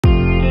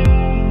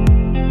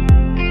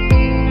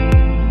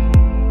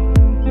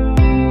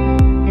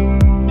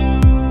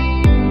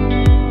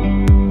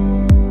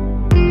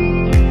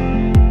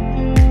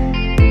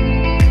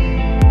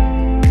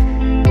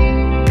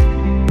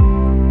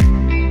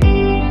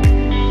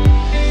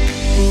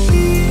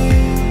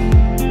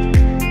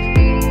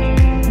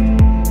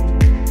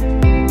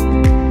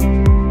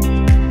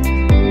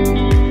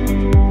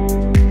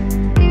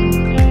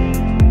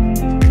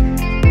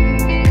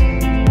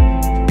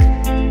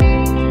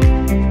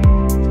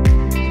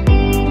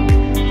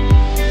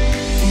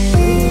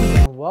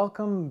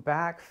welcome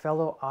back,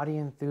 fellow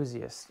audio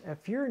enthusiasts.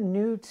 If you're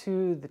new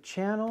to the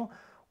channel,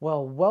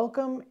 well,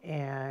 welcome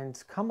and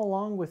come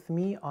along with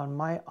me on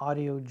my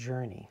audio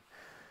journey.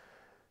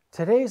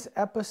 Today's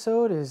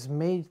episode is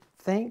made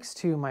thanks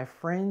to my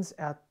friends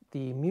at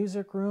the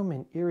Music Room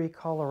in Ayre,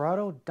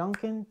 Colorado.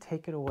 Duncan,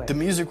 take it away. The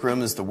Music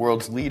Room is the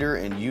world's leader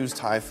in used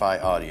hi-fi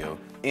audio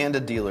and a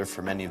dealer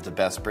for many of the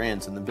best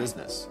brands in the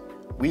business.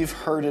 We've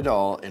heard it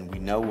all and we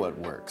know what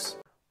works.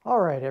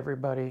 All right,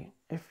 everybody.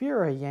 If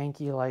you're a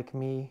Yankee like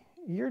me,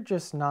 you're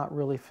just not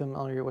really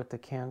familiar with the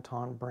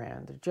Canton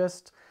brand.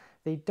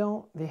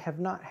 They have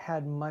not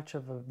had much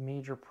of a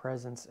major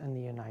presence in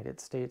the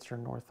United States or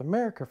North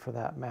America for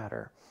that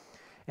matter.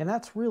 And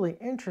that's really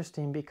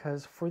interesting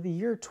because for the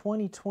year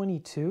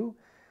 2022,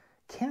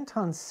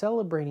 Canton's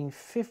celebrating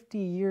 50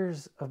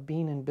 years of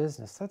being in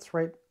business. That's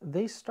right,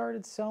 they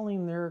started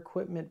selling their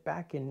equipment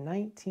back in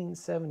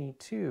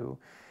 1972.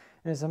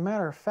 And as a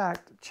matter of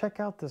fact, check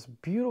out this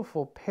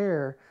beautiful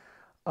pair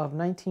of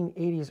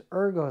 1980s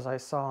ergos I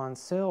saw on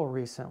sale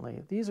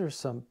recently. These are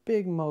some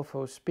big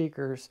mofo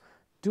speakers,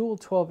 dual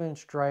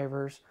 12-inch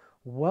drivers,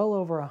 well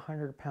over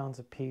 100 pounds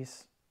a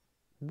piece.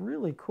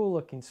 Really cool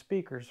looking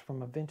speakers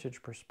from a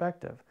vintage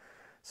perspective.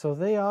 So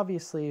they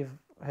obviously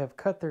have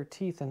cut their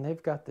teeth and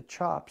they've got the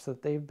chops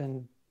that they've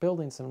been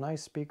building some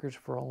nice speakers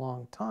for a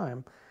long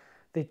time.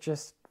 They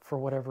just, for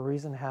whatever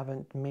reason,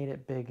 haven't made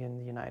it big in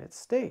the United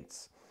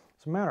States.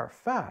 As a matter of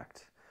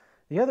fact,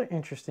 the other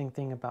interesting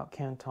thing about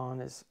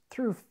Canton is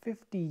through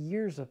 50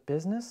 years of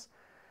business,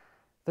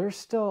 they're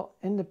still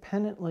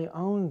independently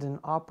owned and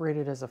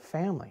operated as a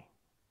family.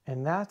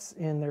 And that's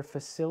in their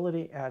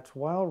facility at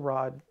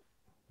Wheelrad,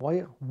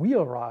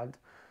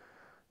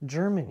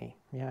 Germany.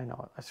 Yeah, I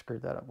know, I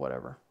screwed that up,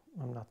 whatever.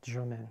 I'm not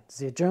German.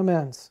 The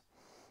Germans.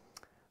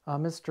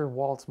 Mr.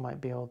 Waltz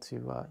might be able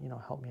to,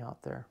 help me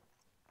out there.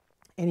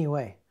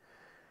 Anyway,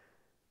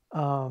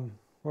 where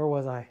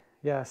was I?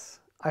 Yes.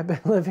 I've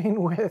been living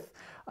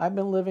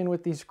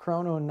with these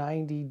Chrono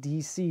 90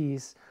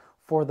 DCs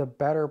for the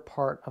better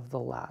part of the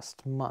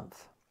last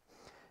month.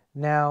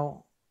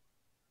 Now,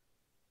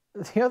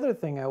 the other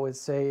thing I would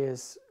say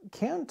is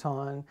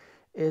Canton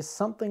is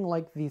something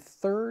like the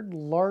third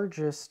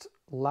largest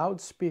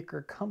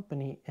loudspeaker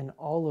company in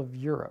all of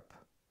Europe.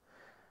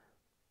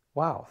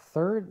 Wow,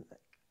 third?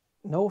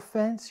 No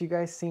offense, you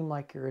guys seem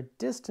like you're a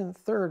distant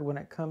third when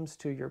it comes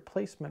to your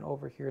placement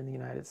over here in the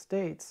United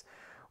States.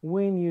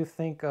 When you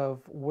think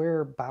of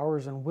where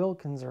Bowers and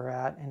Wilkins are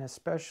at, and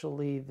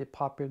especially the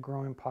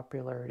growing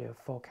popularity of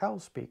folk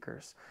house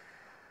speakers.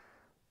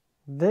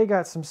 They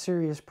got some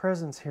serious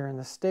presence here in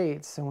the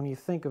States, and when you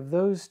think of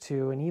those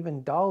two, and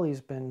even Dolly's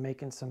been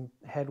making some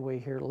headway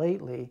here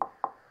lately,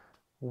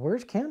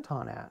 where's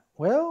Canton at?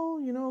 Well,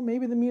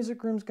 maybe the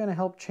Music Room's going to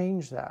help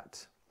change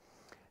that.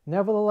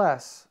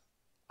 Nevertheless,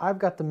 I've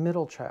got the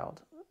middle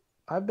child.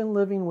 I've been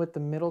living with the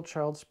middle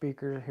child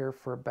speaker here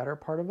for a better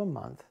part of a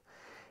month.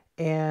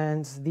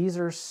 And these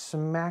are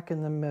smack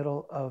in the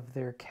middle of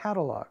their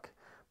catalog.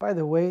 By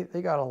the way,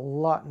 they got a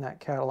lot in that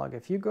catalog.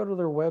 If you go to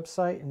their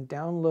website and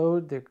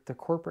download the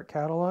corporate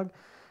catalog,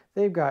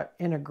 they've got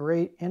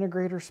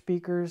integrator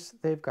speakers,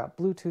 they've got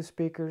Bluetooth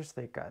speakers,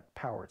 they've got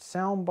powered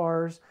sound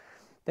bars,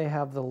 they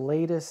have the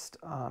latest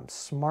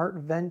Smart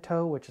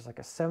Vento, which is like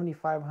a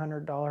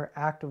 $7,500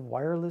 active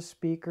wireless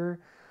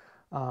speaker.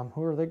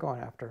 Who are they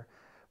going after?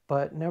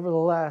 But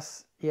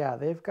nevertheless, yeah,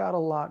 they've got a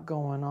lot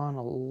going on,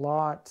 a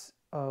lot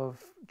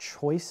of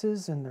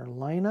choices in their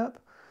lineup.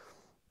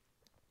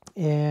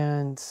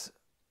 And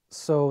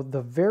so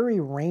the very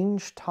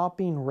range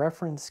topping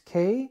Reference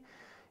K,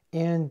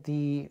 and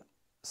the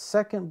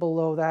second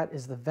below that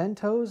is the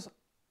Ventos.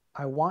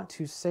 I want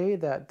to say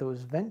that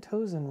those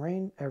Ventos and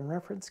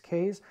Reference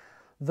Ks,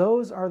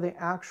 those are the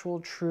actual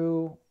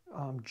true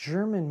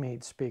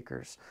German-made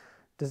speakers.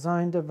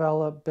 Designed,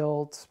 developed,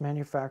 built,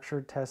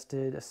 manufactured,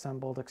 tested,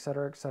 assembled,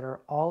 etc.,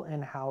 all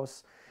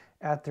in-house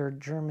at their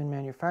German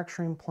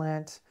manufacturing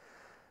plant.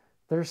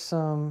 There's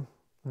some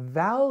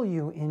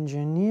value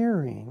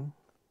engineering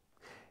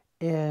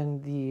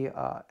in the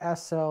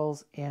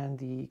SLs and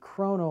the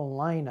Chrono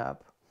lineup.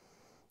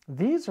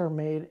 These are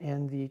made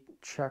in the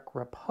Czech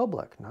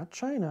Republic, not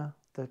China,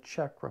 the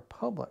Czech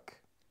Republic.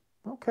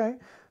 Okay,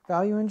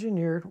 value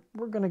engineered.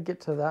 We're going to get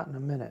to that in a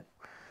minute.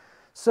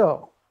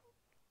 So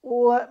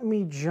let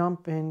me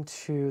jump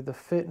into the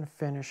fit and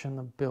finish and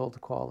the build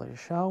quality,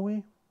 shall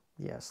we?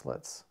 Yes,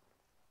 let's.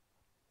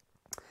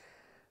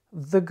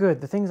 The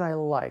things I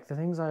like, the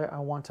things I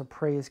want to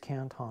praise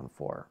Canton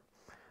for.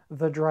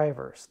 The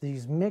drivers,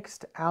 these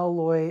mixed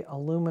alloy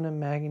aluminum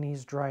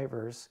manganese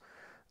drivers.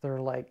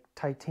 They're like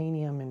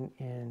titanium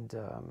and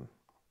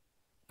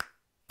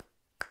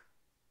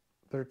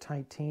they're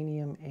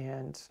titanium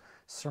and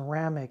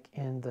ceramic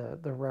in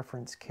the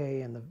Reference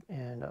K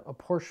and a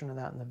portion of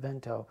that in the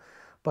Vento.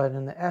 But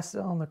in the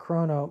SL and the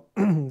Chrono,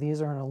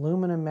 these are an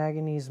aluminum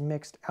manganese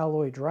mixed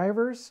alloy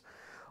drivers.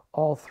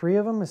 All three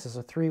of them. This is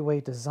a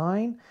three-way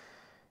design.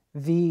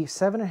 The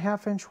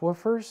 7.5-inch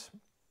woofers,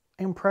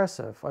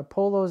 impressive. I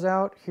pull those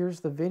out. Here's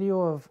the video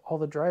of all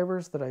the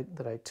drivers that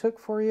I took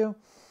for you.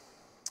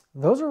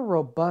 Those are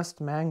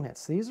robust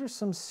magnets. These are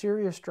some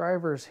serious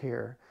drivers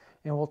here.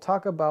 And we'll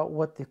talk about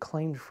what the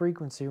claimed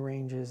frequency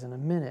range is in a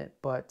minute.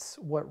 But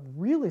what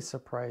really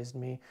surprised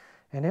me,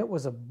 and it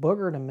was a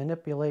booger to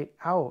manipulate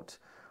out,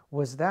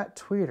 was that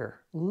tweeter.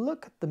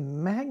 Look at the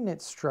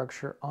magnet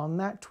structure on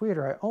that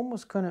tweeter. I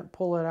almost couldn't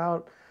pull it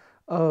out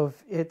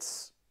of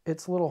its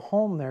little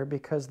home there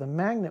because the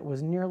magnet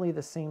was nearly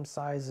the same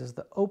size as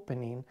the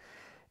opening.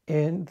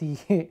 And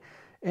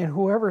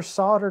whoever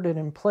soldered it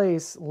in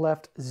place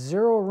left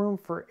zero room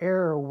for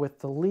error with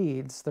the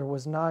leads. There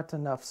was not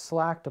enough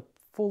slack to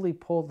fully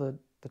pull the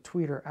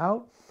tweeter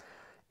out.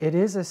 It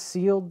is a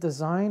sealed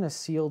design, a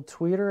sealed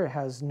tweeter. It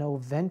has no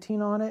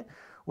venting on it,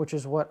 which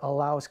is what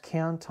allows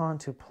Canton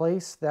to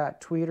place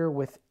that tweeter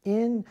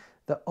within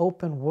the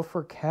open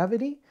woofer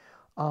cavity.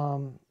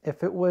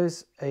 If it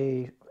was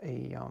a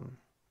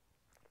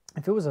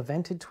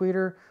vented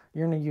tweeter,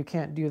 you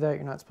can't do that.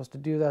 You're not supposed to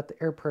do that.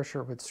 The air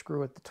pressure would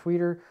screw at the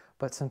tweeter,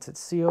 but since it's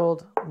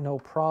sealed, no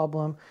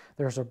problem.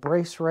 There's a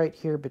brace right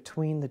here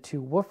between the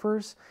two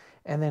woofers,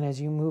 and then as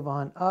you move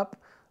on up,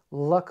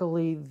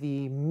 luckily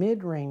the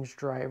mid-range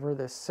driver,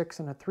 the 6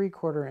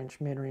 3/4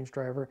 inch mid-range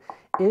driver,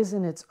 is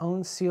in its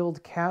own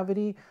sealed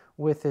cavity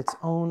with its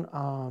own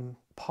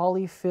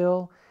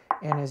polyfill,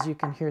 and as you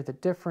can hear the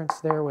difference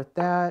there with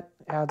that,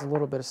 adds a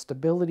little bit of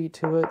stability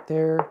to it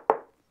there.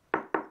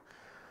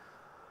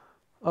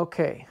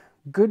 Okay,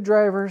 good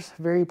drivers,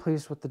 very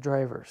pleased with the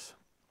drivers.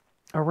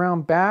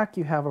 Around back,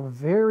 you have a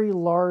very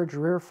large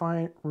rear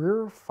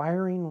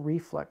firing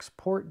reflex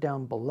port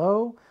down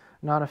below.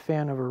 Not a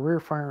fan of a rear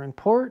firing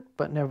port,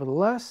 but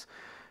nevertheless,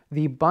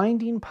 the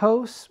binding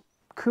posts,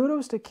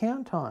 kudos to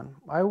Canton.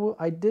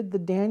 I did the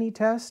Danny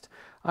test.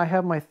 I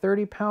have my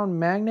 30-pound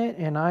magnet,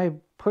 and I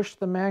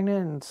pushed the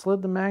magnet and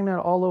slid the magnet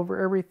all over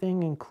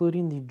everything,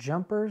 including the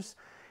jumpers,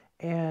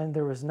 and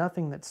there was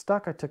nothing that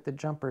stuck. I took the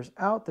jumpers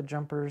out. The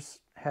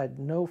jumpers had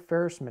no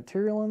ferrous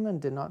material in them,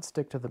 did not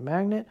stick to the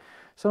magnet.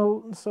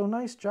 So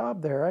nice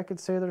job there. I could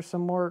say there's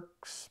some more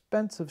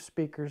expensive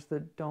speakers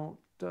that don't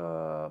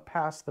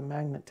pass the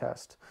magnet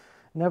test.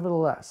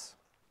 Nevertheless,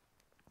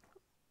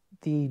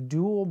 the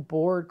dual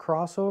board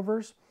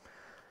crossovers,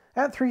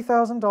 at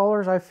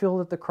 $3,000, I feel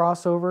that the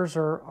crossovers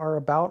are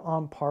about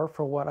on par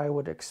for what I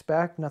would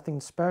expect. Nothing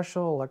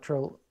special.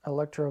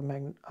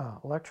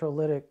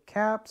 Electrolytic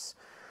caps,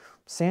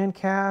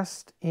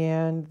 sandcast,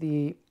 and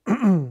the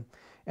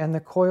and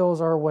the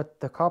coils are what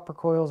the copper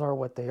coils are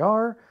what they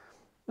are.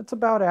 It's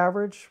about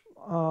average.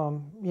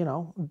 You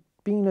know,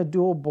 being a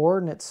dual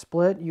board and it's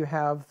split, you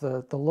have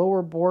the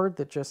lower board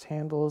that just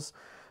handles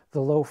the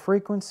low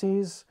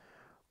frequencies,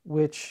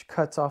 which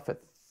cuts off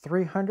at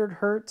 300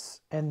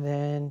 hertz, and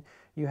then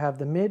you have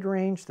the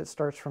mid-range that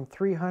starts from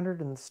 300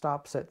 and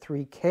stops at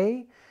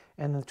 3K,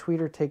 and the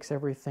tweeter takes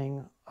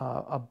everything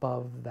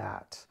above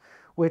that,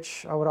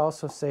 which I would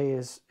also say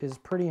is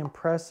pretty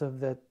impressive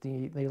that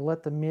they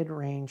let the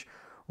mid-range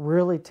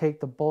really take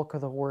the bulk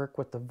of the work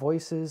with the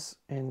voices,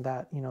 and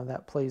that, you know,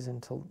 that plays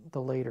into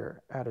the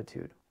later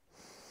attitude.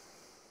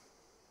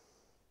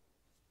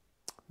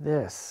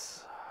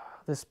 This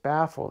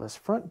baffle, this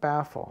front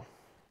baffle,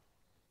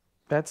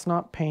 that's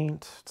not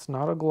paint, it's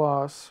not a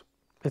gloss,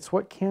 it's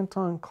what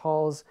Canton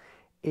calls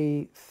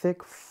a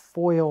thick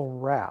foil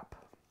wrap.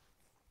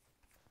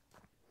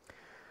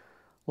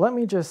 Let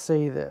me just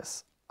say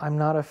this, I'm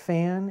not a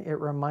fan. It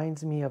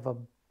reminds me of a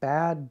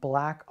bad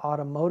black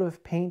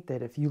automotive paint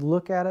that if you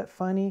look at it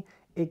funny,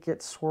 it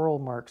gets swirl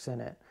marks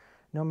in it.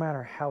 No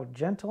matter how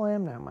gentle I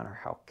am, no matter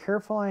how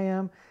careful I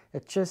am,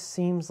 it just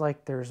seems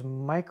like there's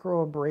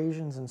micro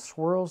abrasions and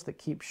swirls that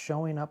keep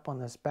showing up on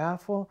this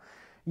baffle.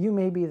 You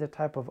may be the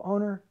type of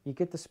owner, you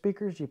get the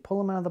speakers, you pull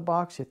them out of the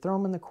box, you throw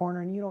them in the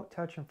corner, and you don't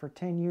touch them for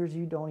 10 years,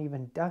 you don't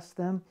even dust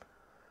them.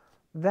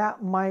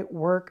 That might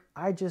work.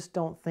 I just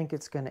don't think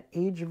it's going to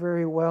age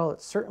very well.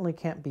 It certainly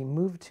can't be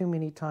moved too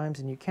many times,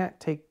 and you can't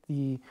take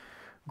the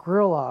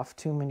grill off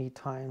too many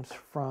times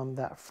from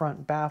that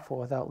front baffle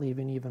without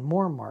leaving even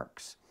more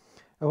marks.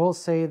 I will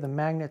say the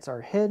magnets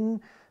are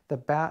hidden.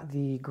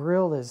 The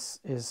grill is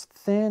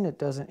thin. It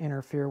doesn't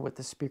interfere with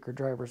the speaker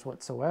drivers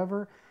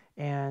whatsoever,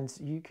 and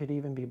you could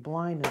even be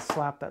blind and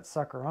slap that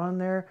sucker on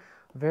there.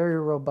 Very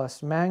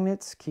robust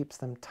magnets, keeps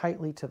them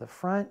tightly to the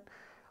front.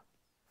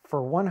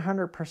 For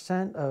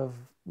 100% of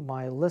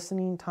my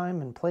listening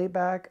time and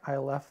playback, I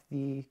left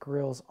the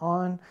grills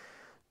on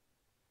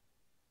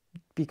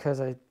because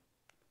I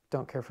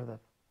don't care for the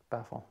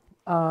baffle.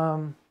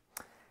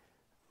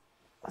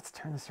 Let's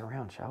turn this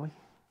around, shall we?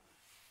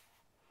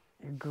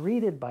 You're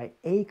greeted by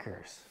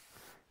acres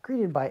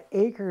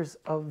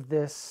of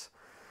this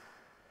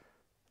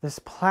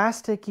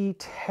plasticky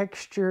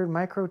textured,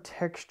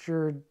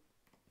 micro-textured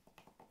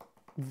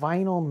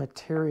vinyl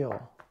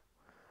material.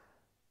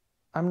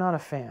 I'm not a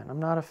fan. I'm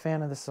not a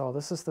fan of this at all.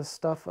 This is the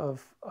stuff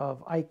of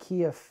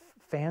IKEA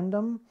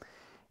fandom,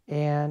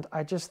 and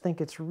I just think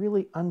it's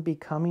really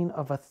unbecoming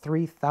of a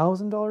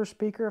 $3,000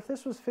 speaker. If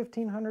this was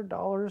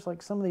 $1,500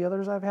 like some of the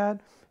others I've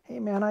had, hey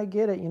man, I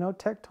get it. You know,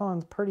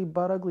 Tecton's pretty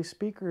butt ugly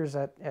speakers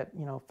at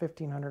you know,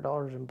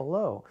 $1,500 and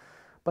below,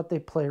 but they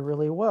play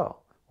really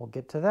well. We'll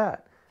get to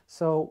that.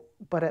 So,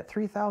 but at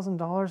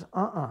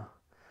 $3,000,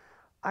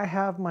 I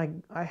had my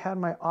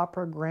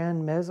Opera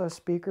Grand Mezza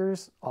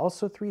speakers,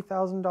 also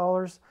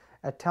 $3,000,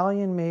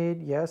 Italian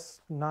made,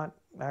 yes, not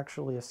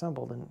actually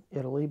assembled in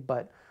Italy,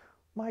 but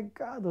my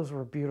God, those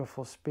were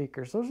beautiful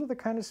speakers. Those are the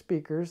kind of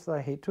speakers that I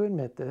hate to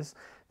admit this,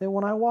 that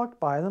when I walked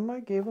by them,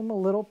 I gave them a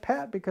little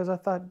pat because I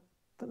thought,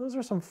 those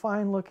are some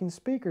fine looking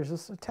speakers.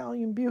 This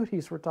Italian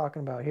beauties we're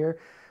talking about here.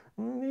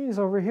 These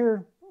over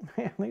here,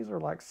 man, these are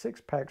like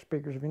 6-pack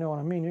speakers, if you know what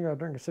I mean. You gotta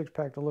drink a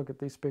 6-pack to look at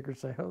these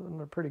speakers and say, oh,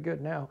 they're pretty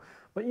good now.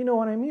 But you know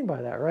what I mean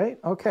by that, right?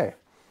 Okay,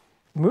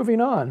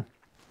 moving on.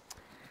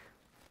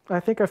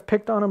 I think I've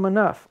picked on them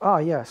enough. Ah,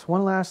 yes,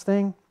 one last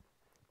thing.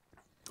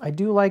 I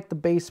do like the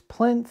bass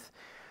plinth.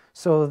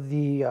 So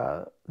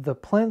the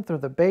plinth or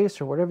the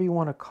bass or whatever you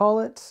want to call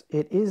it,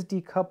 it is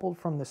decoupled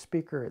from the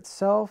speaker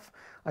itself.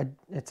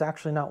 It's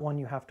actually not one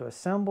you have to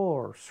assemble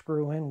or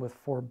screw in with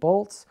 4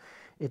 bolts.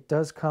 It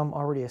does come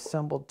already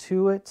assembled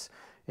to it.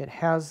 It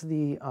has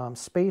the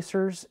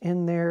spacers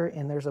in there,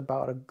 and there's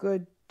about a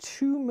good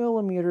 2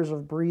 millimeters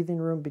of breathing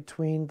room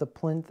between the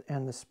plinth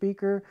and the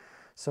speaker,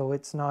 so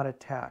it's not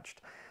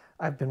attached.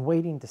 I've been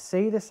waiting to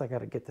say this. I got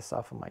to get this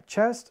off of my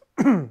chest.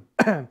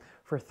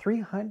 For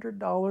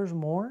 $300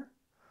 more,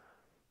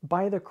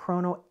 buy the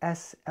Chrono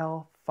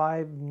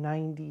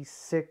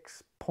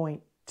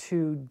SL596.2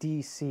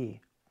 DC.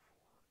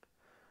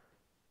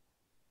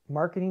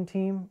 Marketing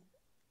team,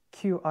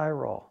 cue eye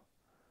roll.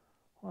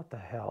 What the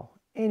hell?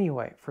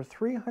 Anyway, for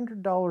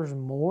 $300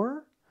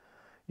 more,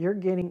 you're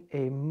getting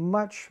a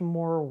much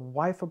more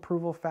wife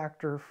approval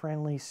factor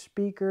friendly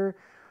speaker,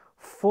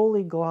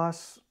 fully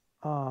gloss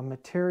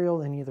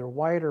material in either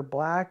white or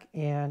black,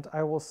 and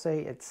I will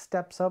say it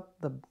steps up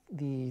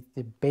the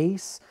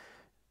bass,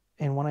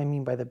 and what I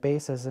mean by the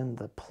bass as in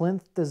the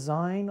plinth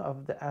design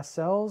of the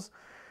SLs.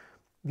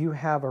 You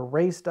have a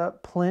raised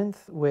up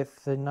plinth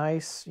with the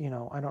nice, you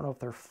know, I don't know if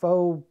they're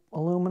faux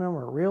aluminum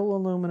or real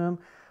aluminum,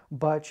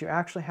 but you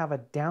actually have a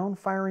down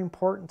firing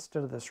port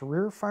instead of this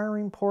rear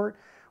firing port,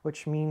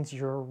 which means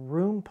your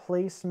room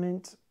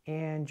placement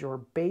and your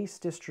bass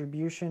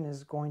distribution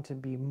is going to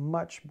be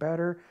much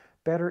better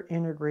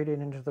integrated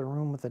into the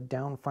room with a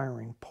down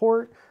firing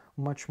port,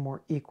 much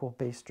more equal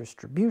bass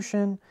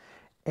distribution.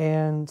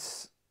 And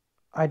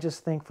I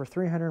just think for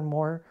 $300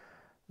 more,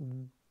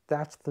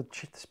 that's the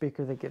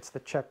speaker that gets the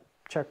check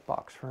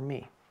box for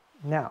me.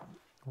 Now,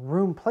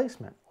 room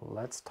placement.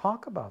 Let's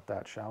talk about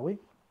that, shall we?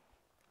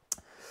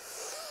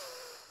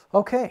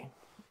 Okay,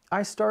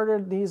 I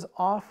started these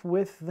off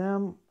with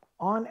them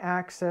on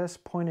access,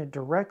 pointed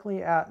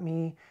directly at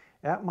me,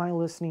 at my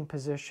listening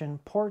position,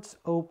 ports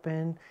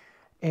open,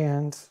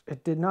 and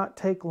it did not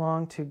take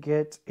long to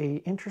get an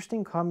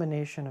interesting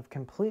combination of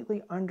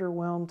completely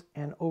underwhelmed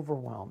and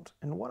overwhelmed.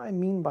 And what I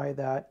mean by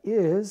that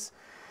is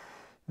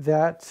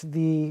that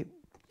the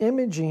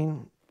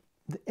imaging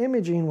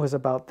was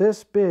about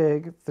this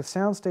big, the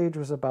soundstage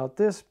was about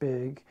this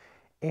big,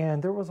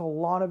 and there was a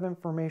lot of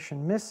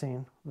information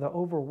missing. The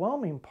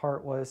overwhelming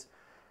part was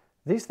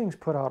these things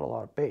put out a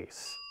lot of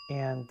bass,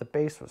 and the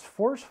bass was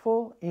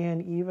forceful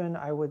and even,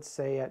 I would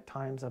say, at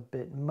times a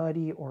bit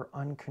muddy or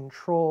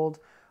uncontrolled.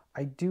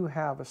 I do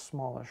have a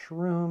smallish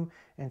room,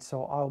 and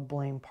so I'll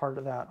blame part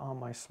of that on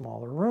my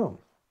smaller room.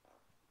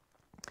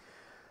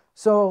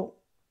 So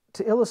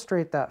to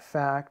illustrate that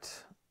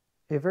fact,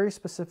 a very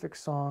specific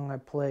song I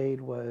played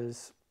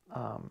was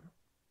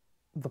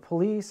The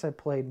Police. I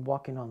played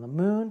Walking on the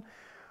Moon.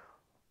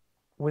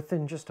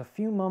 Within just a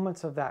few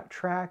moments of that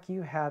track,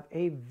 you have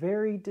a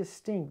very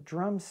distinct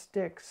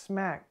drumstick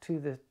smack to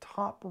the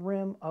top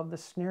rim of the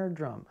snare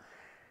drum.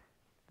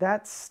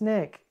 That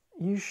snick,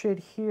 you should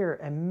hear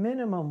a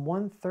minimum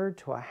 1/3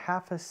 to a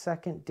half a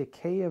second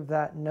decay of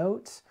that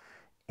note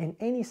in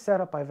any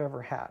setup I've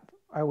ever had.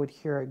 I would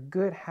hear a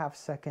good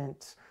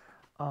half-second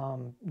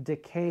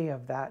decay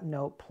of that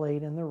note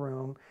played in the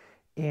room,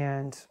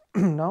 and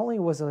not only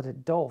was it a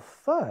dull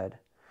thud,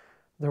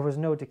 there was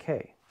no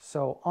decay.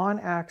 So on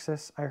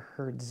access, I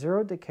heard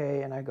 0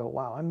 decay, and I go,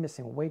 wow, I'm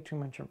missing way too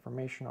much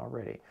information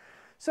already.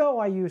 So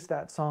I used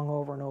that song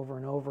over and over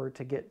and over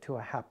to get to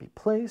a happy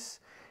place,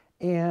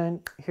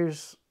 and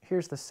here's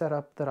the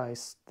setup that I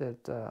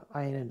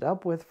ended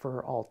up with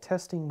for all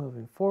testing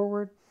moving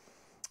forward.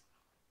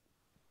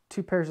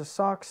 2 pairs of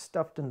socks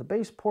stuffed in the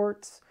bass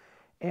ports,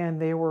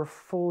 and they were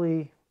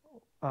fully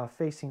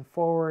facing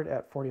forward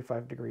at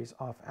 45 degrees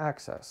off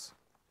axis.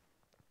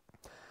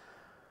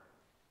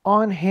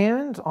 On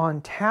hand,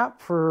 on tap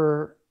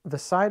for the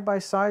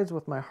side-by-sides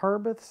with my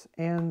Harbeths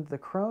and the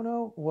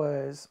Chrono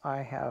was,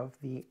 I have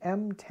the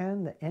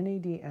M10, the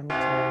NAD M10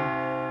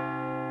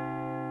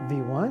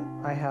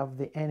 V1. I have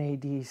the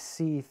NAD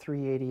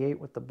C388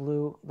 with the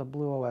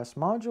BluOS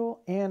module,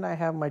 and I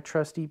have my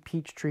trusty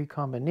Peachtree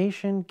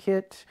combination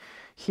kit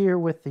here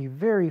with the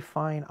very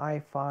fine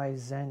i5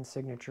 Zen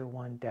Signature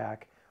 1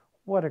 DAC.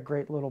 What a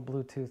great little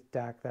Bluetooth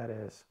DAC that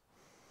is.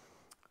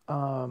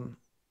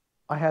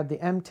 I had the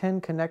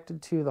M10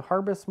 connected to the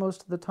Harbeth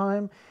most of the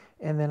time,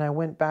 and then I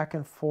went back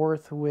and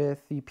forth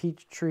with the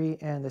Peachtree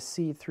and the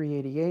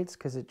C388s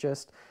because it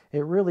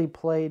really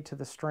played to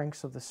the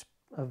strengths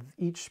of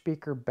each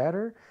speaker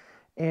better.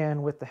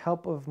 And with the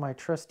help of my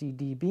trusty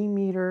dB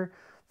meter,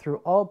 through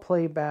all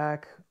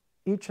playback,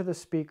 each of the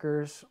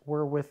speakers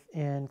were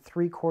within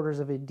 3/4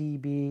 of a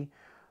dB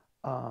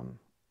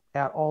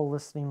at all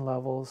listening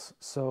levels.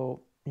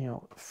 So,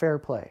 fair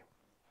play.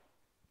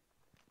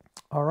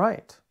 All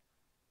right.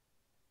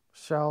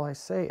 Shall I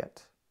say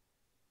it?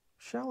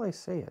 Shall I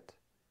say it?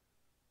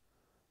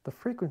 The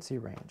frequency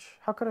range.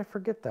 How could I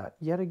forget that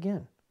yet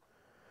again?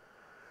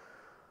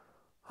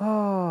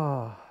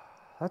 Oh,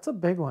 that's a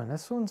big one.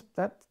 That's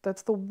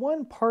the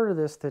one part of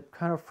this that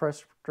kind of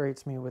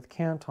frustrates me with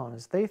Canton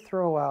is they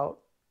throw out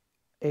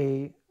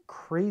a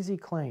crazy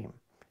claim.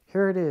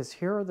 Here it is.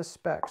 Here are the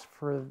specs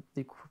for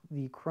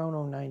the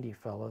Chrono 90,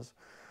 fellas.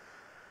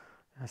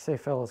 I say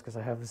fellas because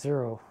I have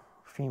 0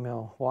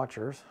 female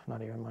watchers,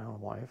 not even my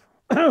own wife.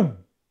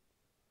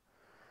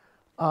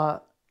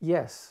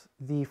 Yes,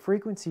 the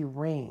frequency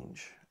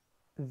range.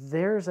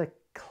 There's a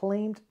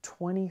claimed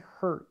 20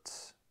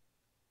 hertz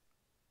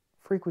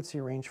frequency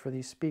range for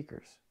these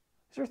speakers.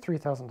 These are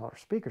 $3,000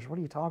 speakers. What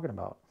are you talking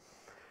about?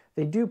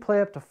 They do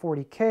play up to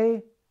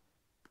 40K.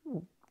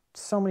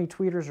 So many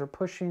tweeters are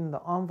pushing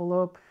the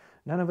envelope.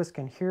 None of us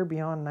can hear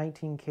beyond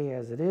 19K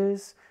as it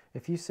is.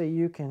 If you say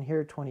you can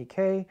hear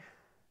 20K,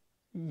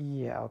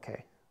 yeah,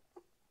 okay.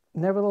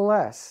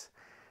 Nevertheless,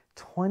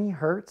 20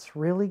 hertz,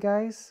 really,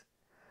 guys?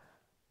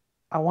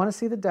 I want to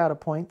see the data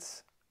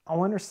points. I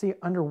want to see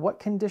under what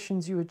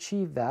conditions you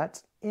achieve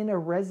that in a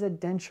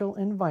residential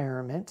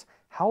environment,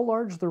 how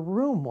large the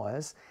room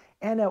was,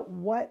 and at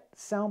what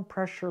sound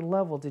pressure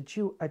level did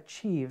you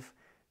achieve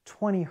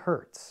 20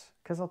 hertz?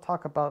 Because I'll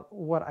talk about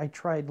what I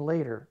tried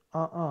later.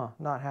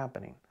 Not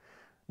happening.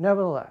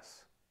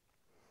 Nevertheless,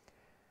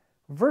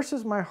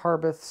 versus my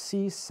Harbeth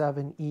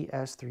C7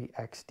 ES3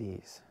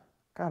 XDs.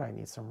 God, I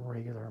need some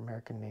regular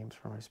American names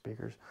for my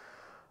speakers.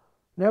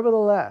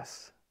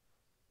 Nevertheless,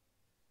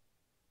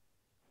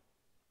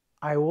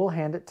 I will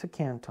hand it to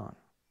Canton.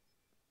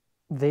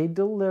 They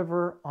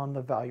deliver on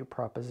the value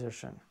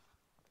proposition.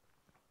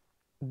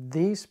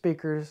 These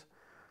speakers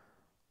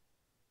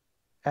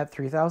at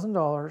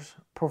 $3,000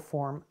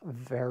 perform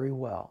very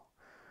well.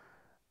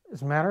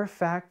 As a matter of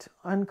fact,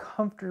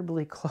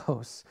 uncomfortably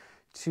close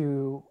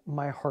to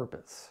my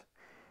Harbeths.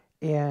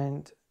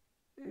 And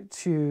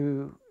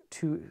to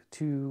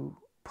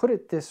put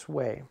it this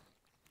way,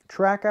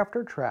 track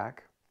after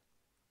track,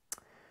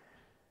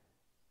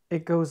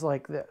 it goes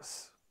like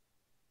this.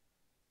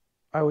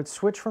 I would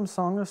switch from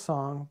song to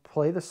song,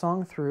 play the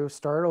song through,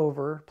 start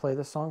over, play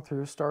the song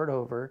through, start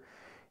over.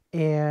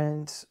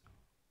 And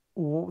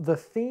the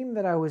theme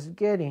that I was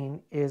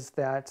getting is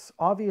that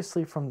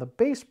obviously from the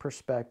bass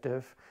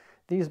perspective,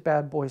 these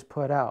bad boys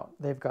put out.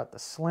 They've got the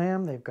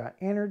slam, they've got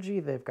energy,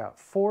 they've got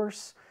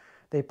force.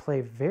 They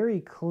play very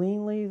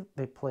cleanly.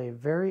 They play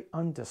very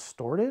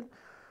undistorted.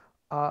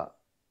 I'm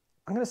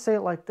going to say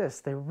it like this.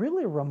 They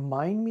really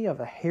remind me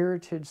of a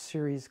Heritage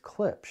Series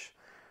Klipsch.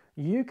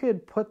 You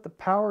could put the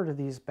power to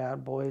these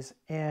bad boys,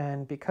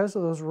 and because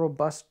of those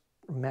robust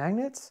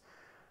magnets,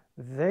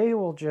 they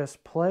will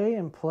just play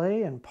and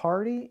play and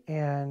party,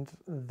 and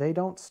they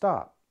don't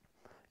stop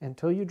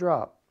until you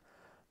drop.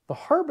 The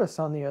Harbeths,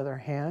 on the other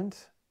hand,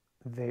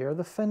 they are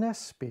the finesse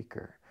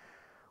speaker.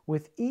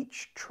 With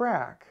each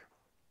track,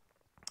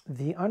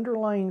 the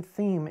underlying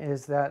theme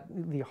is that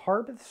the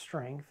Harbeth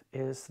strength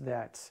is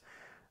that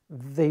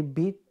they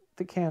beat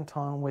the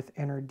Canton with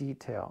inner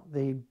detail.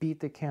 They beat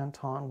the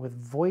Canton with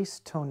voice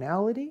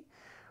tonality,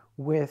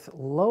 with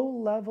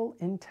low-level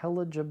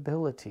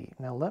intelligibility.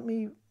 Now let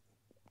me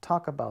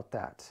talk about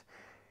that.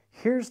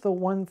 Here's the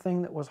one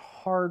thing that was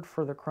hard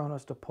for the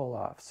Chronos to pull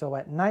off. So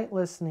at night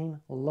listening,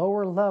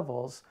 lower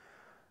levels,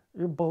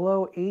 you're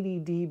below 80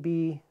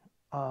 dB,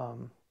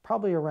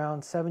 probably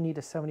around 70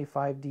 to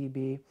 75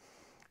 dB.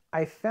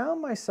 I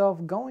found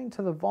myself going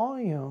to the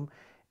volume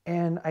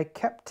and I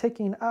kept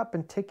ticking up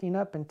and ticking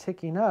up and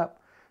ticking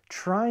up,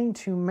 trying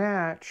to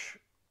match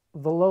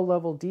the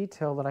low-level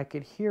detail that I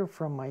could hear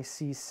from my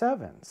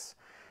C7s.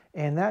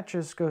 And that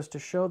just goes to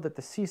show that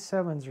the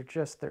C7s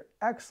are they're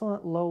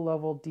excellent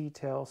low-level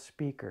detail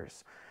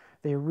speakers.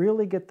 They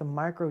really get the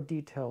micro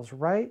details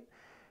right.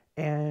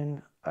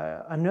 And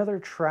another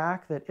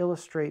track that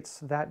illustrates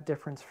that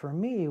difference for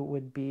me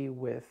would be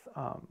with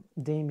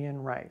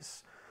Damien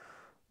Rice.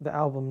 The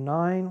album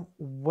 9,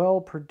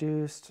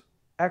 well-produced,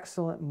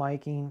 excellent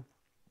miking,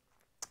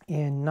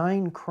 and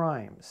 9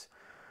 Crimes.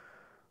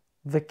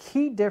 The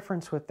key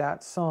difference with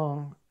that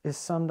song is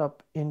summed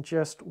up in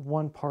just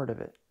one part of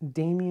it,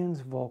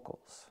 Damien's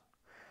vocals.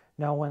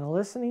 Now, when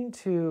listening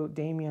to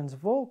Damien's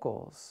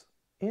vocals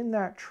in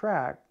that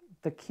track,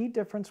 the key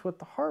difference with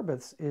the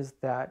Harbeths is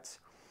that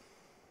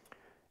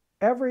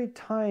every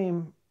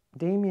time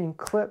Damien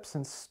clips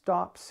and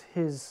stops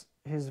his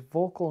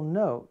vocal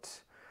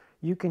note,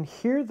 you can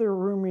hear the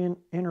room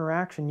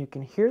interaction, you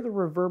can hear the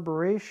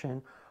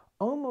reverberation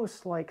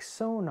almost like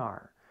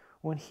sonar,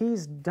 when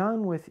he's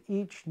done with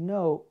each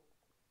note,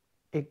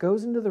 it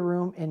goes into the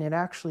room and it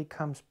actually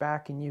comes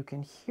back, and you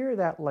can hear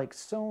that like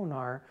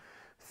sonar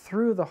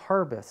through the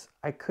Harbeths.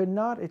 I could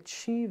not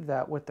achieve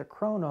that with the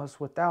Kronos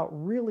without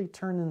really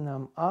turning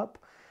them up,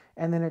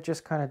 and then it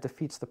just kind of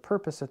defeats the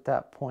purpose at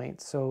that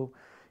point. So,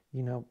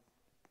 you know,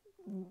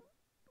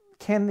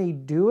 can they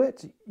do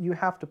it? You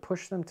have to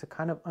push them to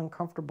kind of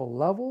uncomfortable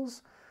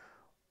levels,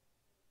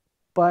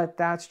 but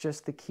that's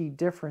just the key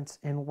difference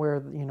in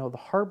where, you know, the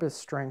Harbeth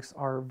strengths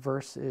are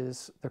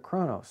versus the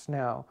Kronos.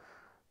 Now,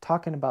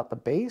 talking about the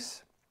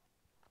bass,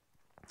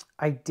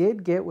 I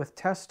did get with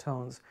test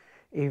tones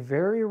a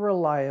very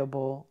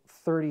reliable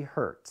 30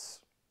 hertz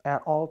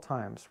at all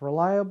times,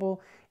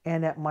 reliable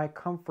and at my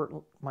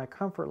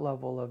comfort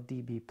level of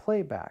dB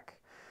playback.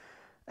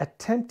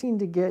 Attempting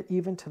to get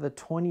even to the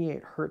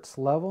 28 hertz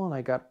level, and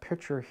I got a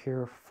picture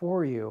here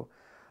for you,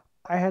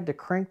 I had to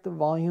crank the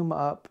volume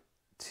up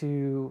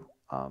to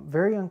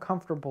very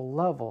uncomfortable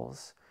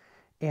levels.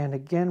 And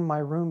again, my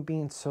room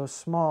being so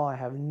small, I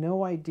have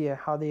no idea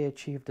how they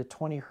achieved a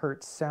 20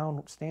 hertz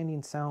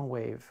standing sound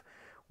wave,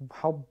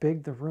 how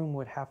big the room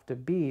would have to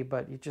be,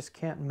 but you just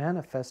can't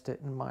manifest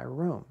it in my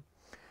room.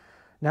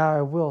 Now,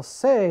 I will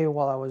say,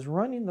 while I was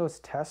running those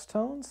test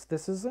tones,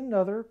 this is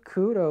another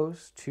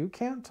kudos to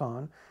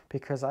Canton,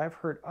 because I've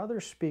heard other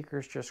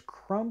speakers just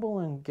crumble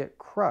and get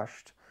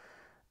crushed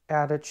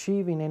at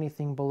achieving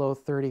anything below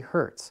 30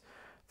 hertz.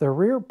 The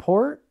rear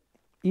port,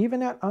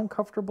 even at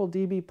uncomfortable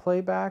dB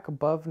playback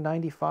above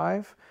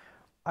 95,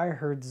 I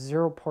heard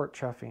zero port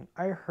chuffing.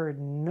 I heard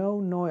no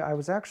noise. I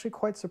was actually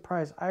quite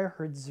surprised. I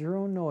heard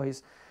zero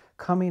noise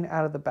coming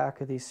out of the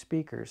back of these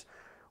speakers.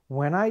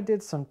 When I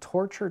did some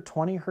torture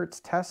 20 hertz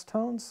test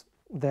tones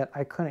that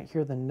I couldn't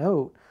hear the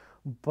note,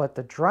 but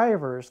the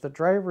drivers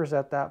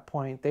at that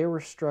point, they were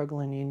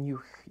struggling, and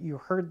you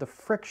heard the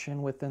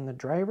friction within the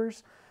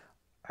drivers.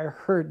 I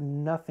heard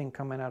nothing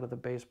coming out of the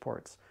bass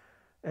ports,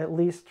 at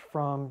least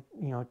from,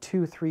 you know,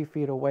 2-3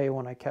 feet away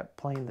when I kept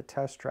playing the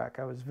test track.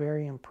 I was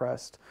very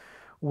impressed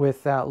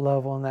with that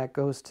level, and that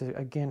goes to,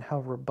 again, how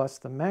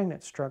robust the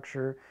magnet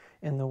structure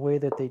and the way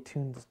that they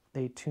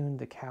tuned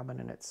the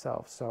cabinet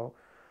itself. So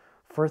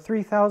for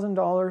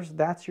 $3,000,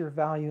 that's your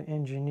value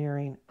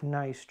engineering.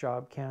 Nice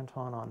job,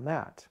 Canton, on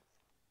that.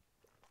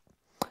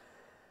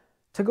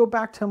 To go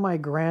back to my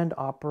Grand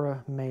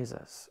Opera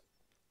Mesas,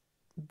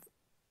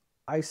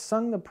 I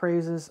sung the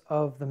praises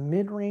of the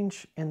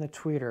mid-range and the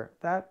tweeter.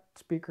 That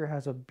speaker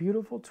has a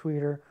beautiful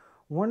tweeter,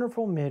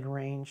 wonderful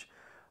mid-range,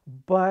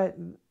 but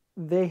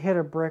they hit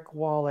a brick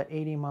wall at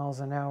 80 miles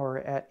an hour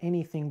at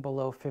anything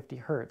below 50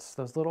 hertz.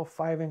 Those little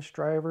 5-inch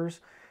drivers,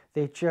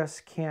 they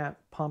just can't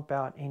pump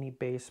out any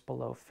bass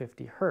below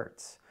 50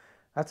 hertz.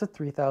 That's a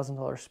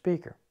 $3,000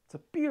 speaker. It's a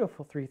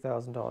beautiful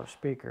 $3,000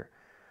 speaker.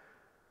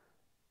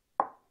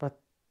 But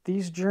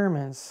these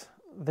Germans,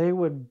 they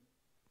would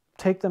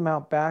take them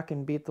out back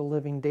and beat the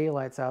living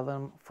daylights out of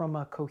them from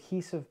a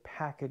cohesive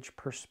package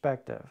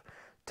perspective.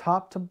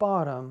 Top to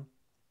bottom,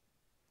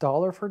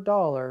 dollar for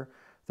dollar,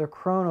 the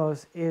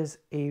Kronos is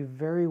a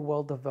very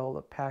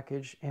well-developed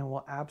package and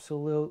will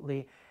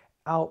absolutely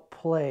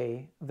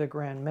outplay the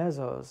Grand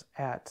Mezzos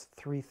at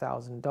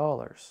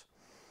 $3,000.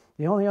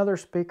 The only other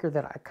speaker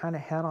that I kind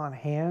of had on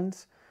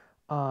hand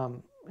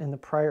in the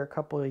prior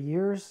couple of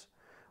years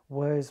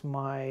was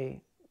my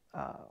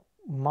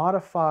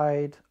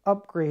modified,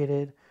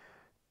 upgraded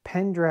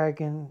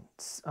Pendragon,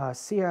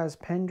 Ciaz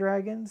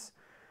Pendragons.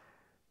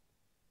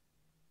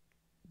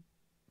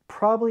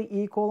 Probably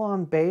equal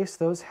on bass.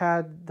 Those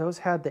had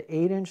the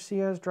 8-inch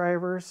Ciaz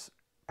drivers,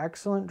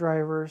 excellent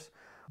drivers.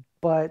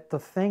 But the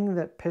thing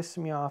that pissed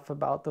me off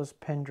about those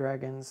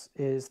Pendragons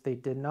is they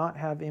did not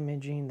have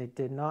imaging. They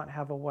did not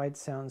have a wide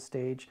sound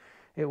stage.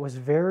 It was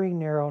very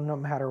narrow no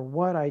matter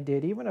what I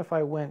did. Even if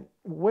I went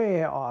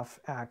way off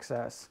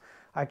axis,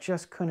 I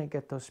just couldn't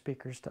get those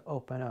speakers to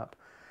open up.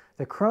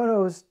 The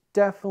Kronos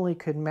definitely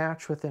could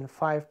match within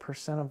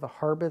 5% of the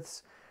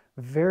Harbeths.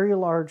 Very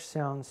large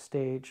sound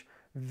stage,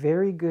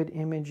 very good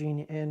imaging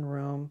in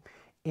room,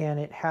 and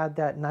it had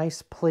that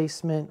nice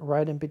placement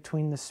right in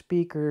between the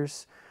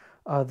speakers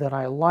that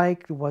I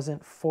liked. It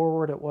wasn't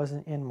forward, it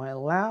wasn't in my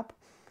lap.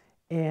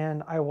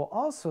 And I will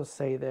also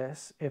say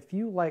this, if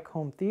you like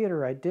home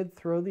theater, I did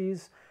throw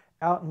these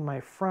out in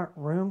my front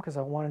room because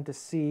I wanted to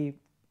see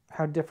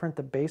how different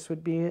the bass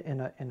would be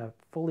in a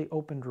fully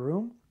opened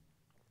room.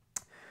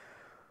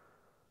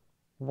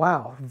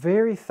 Wow,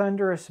 very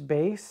thunderous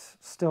bass.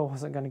 Still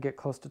wasn't going to get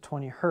close to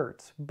 20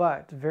 hertz,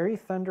 but very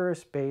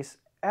thunderous bass,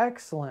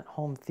 excellent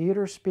home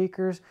theater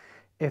speakers.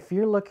 If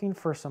you're looking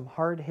for some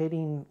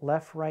hard-hitting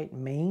left-right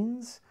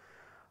mains,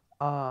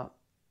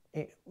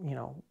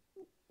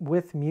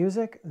 with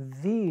music,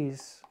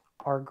 these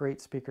are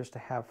great speakers to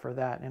have for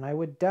that. And I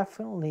would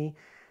definitely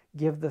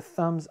give the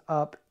thumbs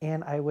up,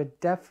 and I would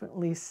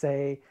definitely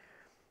say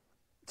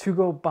to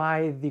go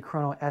buy the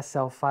Chrono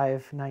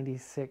SL5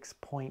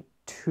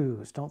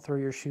 96.2s. Don't throw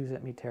your shoes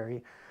at me,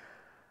 Terry.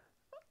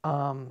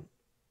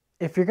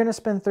 If you're going to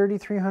spend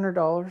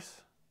 $3,300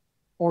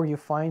 or you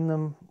find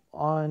them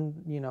on,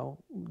 you know,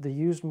 the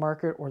used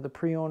market or the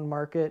pre-owned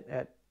market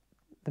at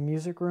the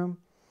music room.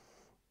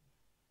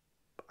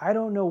 I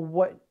don't know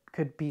what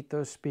could beat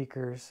those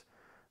speakers.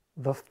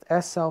 The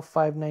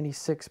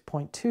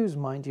SL596.2s,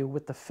 mind you,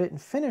 with the fit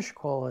and finish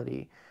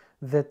quality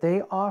that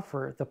they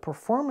offer, the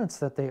performance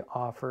that they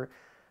offer,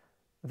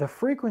 the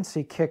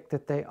frequency kick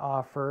that they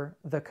offer,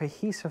 the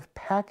cohesive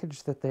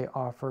package that they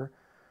offer,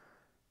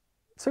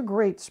 it's a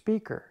great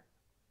speaker.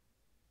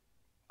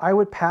 I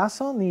would pass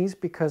on these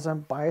because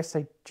I'm biased.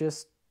 I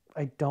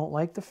don't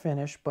like the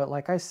finish, but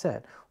like I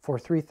said, for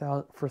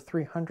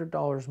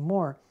 $300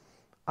 more,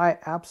 I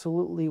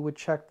absolutely would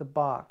check the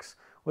box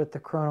with the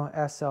Chrono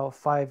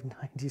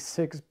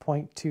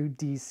SL596.2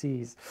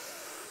 DCs.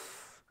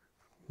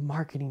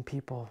 Marketing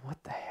people,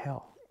 what the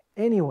hell?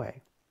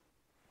 Anyway,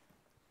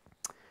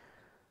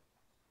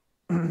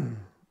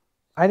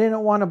 I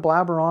didn't want to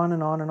blabber on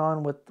and on and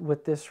on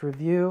with this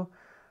review.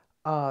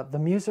 The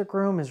music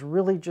room is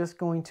really just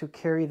going to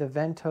carry the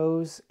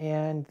Ventos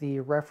and the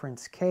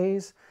reference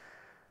Ks.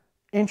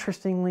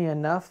 Interestingly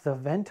enough, the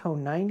Vento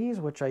 90s,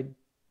 which I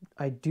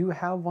do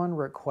have on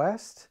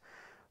request,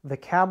 the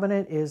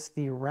cabinet is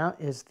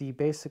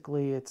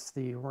basically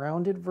the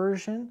rounded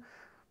version.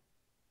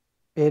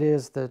 It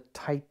is the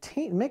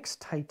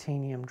mixed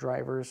titanium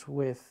drivers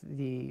with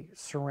the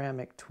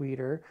ceramic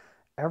tweeter.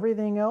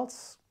 Everything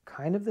else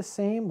kind of the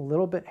same, a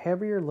little bit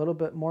heavier, a little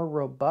bit more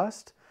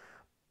robust,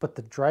 but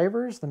the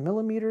drivers, the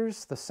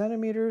millimeters, the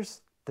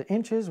centimeters, the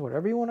inches,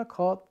 whatever you want to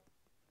call it,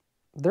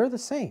 they're the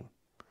same.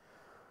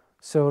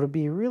 So it'll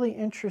be really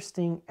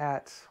interesting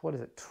at, what is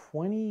it,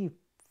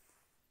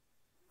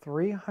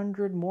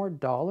 $2,300 more,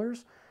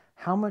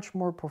 how much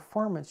more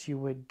performance you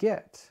would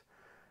get.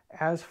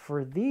 As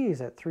for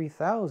these at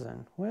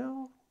 $3,000,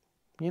 well,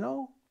 you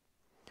know,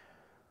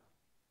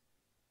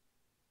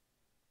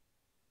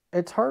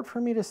 it's hard for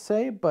me to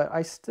say, but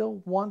I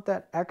still want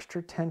that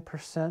extra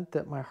 10%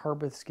 that my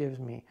Harbeth gives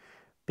me,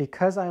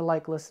 because I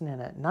like listening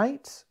at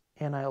night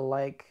and I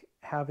like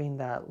having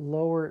that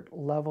lower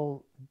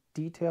level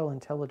detail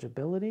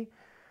intelligibility.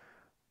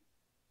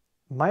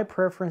 My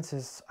preference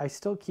is I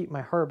still keep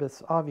my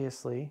Harbeths,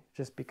 obviously,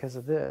 just because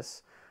of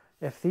this.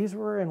 If these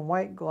were in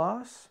white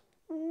gloss,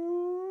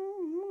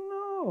 who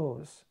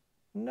knows?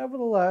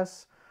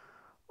 Nevertheless,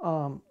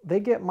 they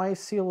get my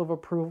seal of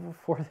approval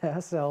for the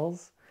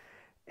SLs.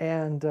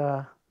 And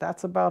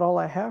that's about all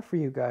I have for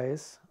you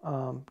guys.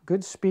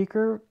 Good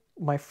speaker.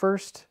 My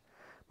first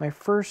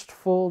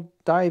full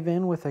dive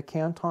in with a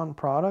Canton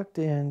product,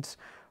 and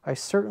I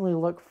certainly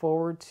look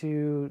forward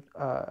to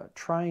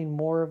trying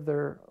more of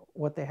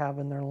what they have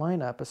in their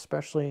lineup,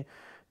 especially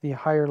the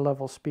higher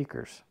level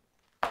speakers.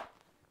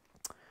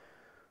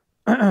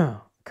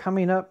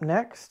 Coming up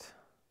next,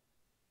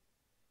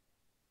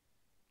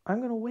 I'm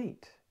going to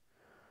wait.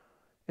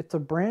 It's a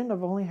brand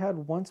I've only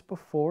had once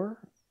before.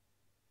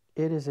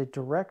 It is a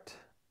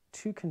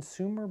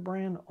direct-to-consumer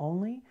brand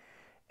only,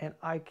 and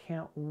I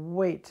can't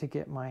wait to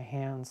get my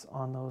hands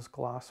on those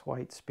gloss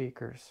white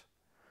speakers.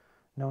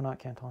 No, not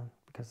Canton,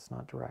 because it's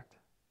not direct.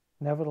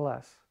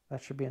 Nevertheless,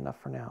 that should be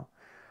enough for now.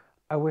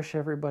 I wish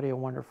everybody a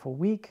wonderful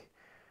week.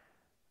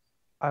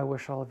 I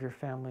wish all of your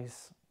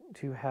families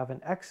to have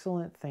an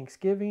excellent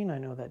Thanksgiving. I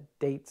know that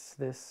dates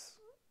this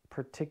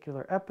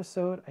particular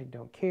episode. I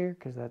don't care,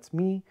 because that's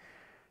me.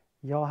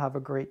 Y'all have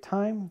a great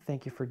time.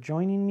 Thank you for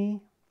joining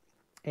me.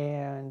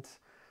 And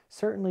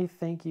certainly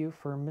thank you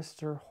for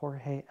Mr.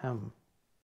 Jorge M.